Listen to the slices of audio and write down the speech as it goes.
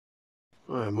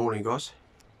Morning guys.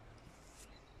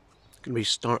 Going to be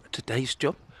start today's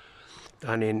job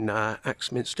down in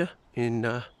Axminster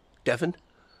in Devon.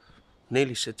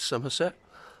 Nearly said Somerset.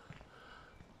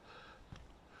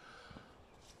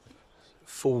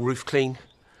 Full roof clean,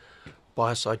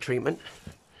 biocide treatment,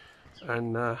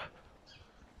 and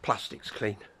plastics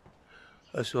clean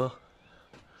as well.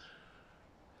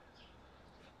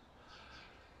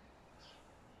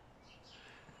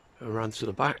 Around to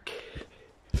the back.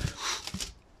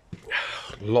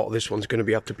 A lot of this one's going to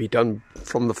be able to be done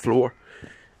from the floor,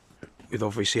 with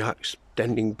obviously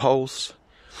extending poles.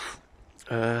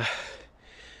 There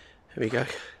we go.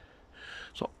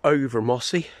 It's not over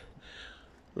mossy.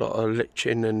 A lot of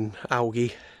lichen and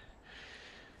algae.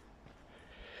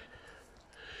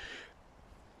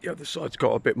 The other side's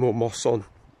got a bit more moss on.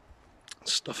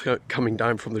 Stuff coming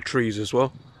down from the trees as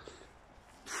well.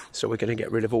 So we're going to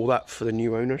get rid of all that for the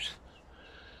new owners.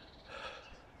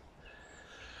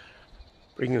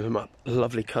 Bringing them up a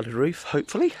lovely coloured roof,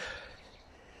 hopefully.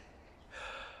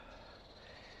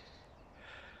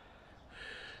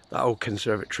 That old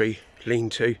conservatory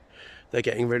lean-to they're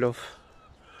getting rid of.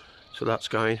 So that's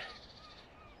going.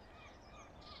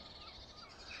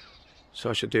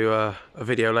 So I should do a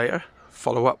video later,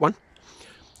 follow-up one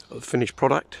of the finished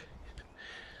product.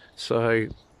 So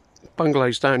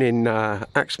bungalows down in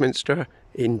Axminster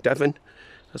in Devon,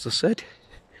 as I said.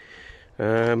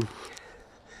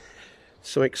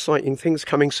 Some exciting things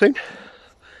coming soon.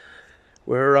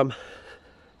 We're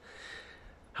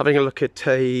having a look at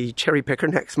a cherry picker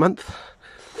next month,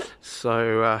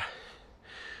 so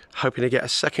hoping to get a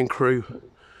second crew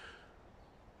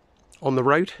on the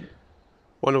road.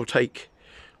 One will take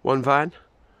one van,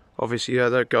 obviously the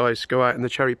other guys go out in the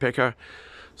cherry picker,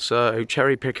 so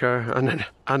cherry picker and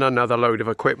another load of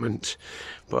equipment,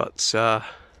 but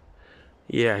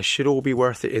yeah, it should all be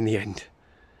worth it in the end.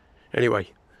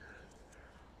 Anyway,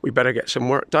 we better get some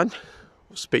work done.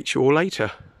 We'll speak to you all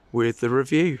later with the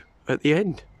review at the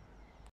end.